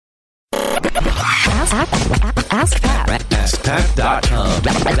Ask Pat. AskPat.com.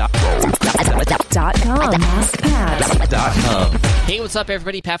 AskPat.com. Hey, what's up,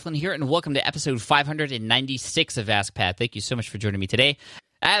 everybody? Pat Flynn here, and welcome to episode 596 of Ask Pat. Thank you so much for joining me today.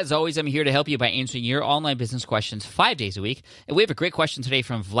 As always, I'm here to help you by answering your online business questions 5 days a week. And we have a great question today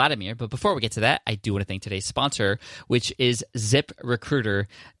from Vladimir. But before we get to that, I do want to thank today's sponsor, which is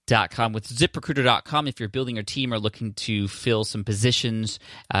ZipRecruiter.com. With ZipRecruiter.com, if you're building your team or looking to fill some positions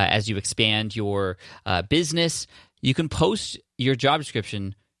as you expand your business, you can post your job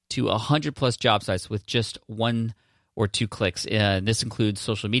description to 100-plus job sites with just one or two clicks. This includes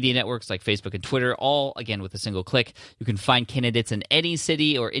social media networks like Facebook and Twitter, all, again, with a single click. You can find candidates in any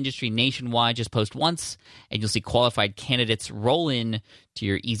city or industry nationwide. Just post once, and you'll see qualified candidates roll in to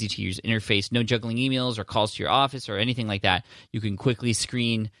your easy-to-use interface. No juggling emails or calls to your office or anything like that. You can quickly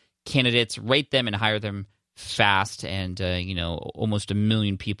screen candidates, rate them, and hire them fast. And, almost 1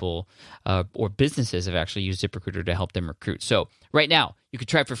 million people or businesses have actually used ZipRecruiter to help them recruit. So right now, you can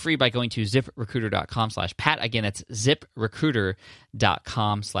try it for free by going to ZipRecruiter.com/Pat. Again, that's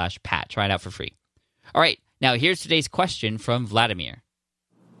ZipRecruiter.com/Pat. Try it out for free. All right, now here's today's question from Vladimir.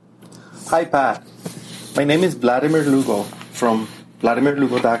 Hi, Pat. My name is Vladimir Lugo from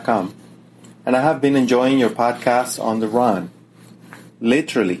VladimirLugo.com, and I have been enjoying your podcast on the run.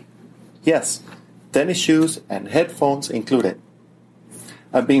 Literally. Yes, tennis shoes and headphones included.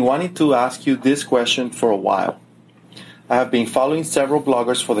 I've been wanting to ask you this question for a while. I have been following several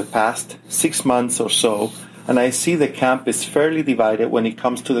bloggers for the past 6 months or so, and I see the camp is fairly divided when it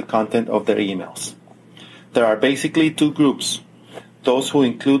comes to the content of their emails. There are basically two groups: those who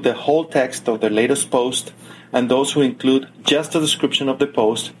include the whole text of their latest post, and those who include just a description of the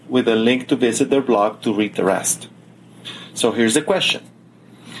post with a link to visit their blog to read the rest. So here's the question.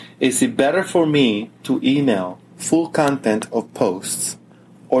 Is it better for me to email full content of posts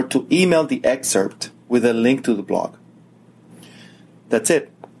or to email the excerpt with a link to the blog? That's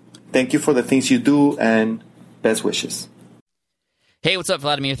it. Thank you for the things you do, and best wishes. Hey, what's up,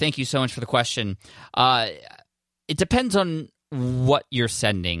 Vladimir? Thank you so much for the question. It depends on what you're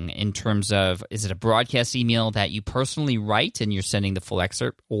sending in terms of, is it a broadcast email that you personally write and you're sending the full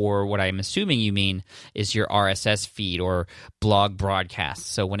excerpt, or what I'm assuming you mean is your RSS feed or blog broadcast.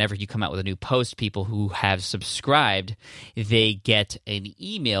 So whenever you come out with a new post, people who have subscribed, they get an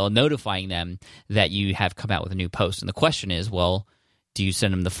email notifying them that you have come out with a new post. And the question is, well, do you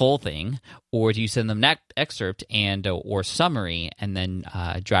send them the full thing, or do you send them that excerpt and or summary and then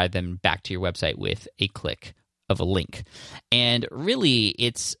drive them back to your website with a click of a link? And really,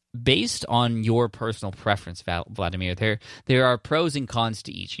 it's based on your personal preference, Vladimir. There are pros and cons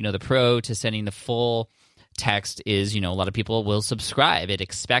to each. The pro to sending the full text is, a lot of people will subscribe and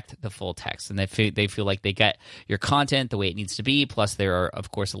expect the full text, and they feel like they get your content the way it needs to be. Plus, there are,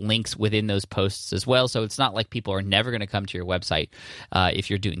 of course, links within those posts as well. So it's not like people are never going to come to your website if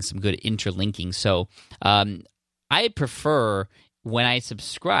you're doing some good interlinking. So I prefer, when I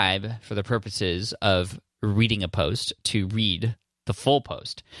subscribe for the purposes of reading a post, to read the full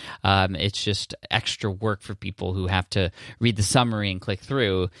post. It's just extra work for people who have to read the summary and click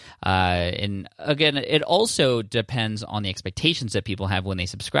through. And again, it also depends on the expectations that people have when they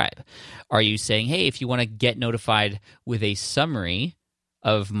subscribe. Are you saying, hey, if you want to get notified with a summary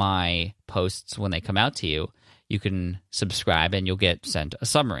of my posts when they come out to you, you can subscribe and you'll get sent a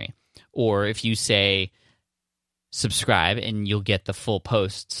summary. Or if you say, subscribe and you'll get the full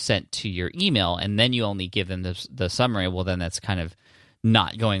post sent to your email, and then you only give them the summary, well, then that's kind of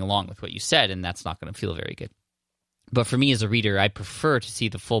not going along with what you said, and that's not going to feel very good. But for me as a reader, I prefer to see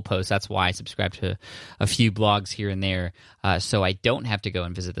the full post. That's why I subscribe to a few blogs here and there, so I don't have to go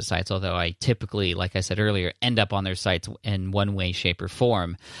and visit the sites, although I typically, like I said earlier, end up on their sites in one way, shape, or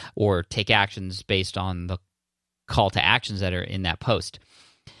form, or take actions based on the call to actions that are in that post.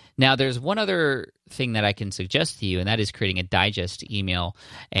 Now, there's one other thing that I can suggest to you, and that is creating a digest email.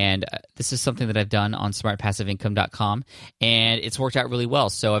 And this is something that I've done on smartpassiveincome.com, and it's worked out really well.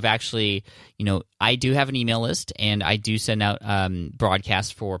 So I've actually, I do have an email list, and I do send out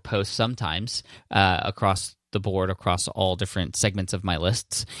broadcasts for posts sometimes across the board, across all different segments of my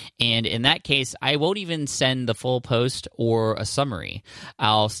lists. And in that case, I won't even send the full post or a summary.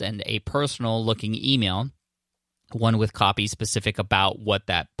 I'll send a personal looking email, one with copy specific about what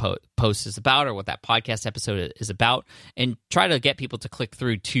that post is about or what that podcast episode is about, and try to get people to click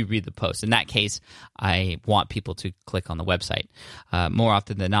through to read the post. In that case, I want people to click on the website. More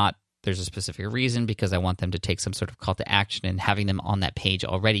often than not, there's a specific reason, because I want them to take some sort of call to action, and having them on that page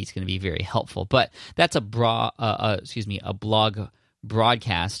already is going to be very helpful. But that's a blog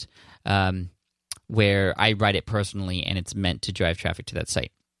broadcast where I write it personally, and it's meant to drive traffic to that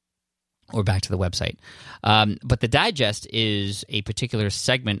site. or back to the website. But the digest is a particular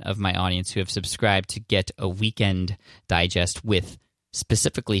segment of my audience who have subscribed to get a weekend digest with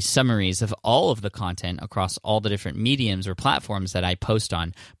specifically summaries of all of the content across all the different mediums or platforms that I post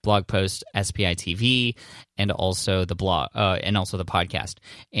on: blog post, SPI TV, and also the blog, and also the podcast.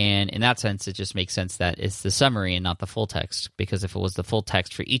 And in that sense, it just makes sense that it's the summary and not the full text, because if it was the full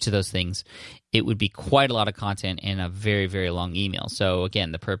text for each of those things, it would be quite a lot of content in a very, very long email. So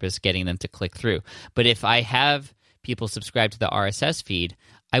again, the purpose, getting them to click through. But if I have people subscribe to the RSS feed,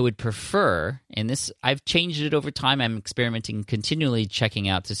 I would prefer, and this, I've changed it over time. I'm experimenting, continually checking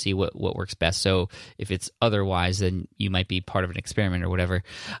out to see what works best. So if it's otherwise, then you might be part of an experiment or whatever.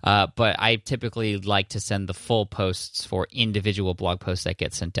 But I typically like to send the full posts for individual blog posts that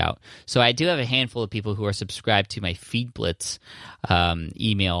get sent out. So I do have a handful of people who are subscribed to my Feed Blitz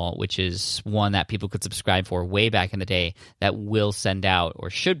email, which is one that people could subscribe for way back in the day, that will send out, or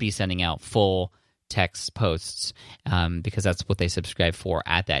should be sending out, full text posts, because that's what they subscribe for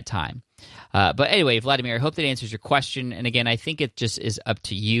at that time. But anyway, Vladimir, I hope that answers your question. And again, I think it just is up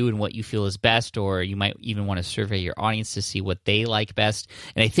to you and what you feel is best, or you might even want to survey your audience to see what they like best.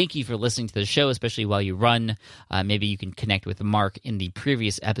 And I thank you for listening to the show, especially while you run. Maybe you can connect with Mark in the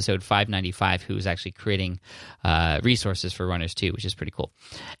previous episode 595, who is actually creating resources for runners too, which is pretty cool.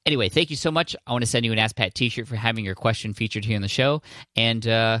 Anyway, thank you so much. I want to send you an Ask Pat t-shirt for having your question featured here in the show. And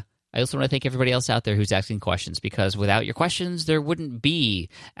I also want to thank everybody else out there who's asking questions, because without your questions, there wouldn't be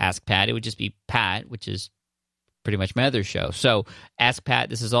Ask Pat. It would just be Pat, which is pretty much my other show. So Ask Pat,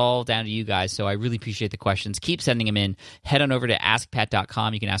 this is all down to you guys. So I really appreciate the questions. Keep sending them in. Head on over to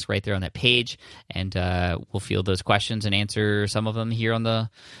askpat.com. You can ask right there on that page, and we'll field those questions and answer some of them here on the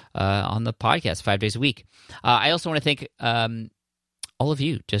podcast 5 days a week. I also want to thank all of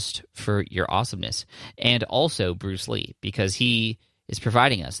you just for your awesomeness, and also Bruce Lee, because he is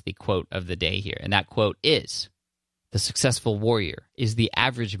providing us the quote of the day here. And that quote is, "The successful warrior is the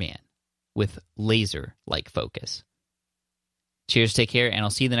average man with laser-like focus." Cheers, take care, and I'll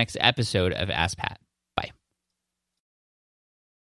see you in the next episode of Ask Pat.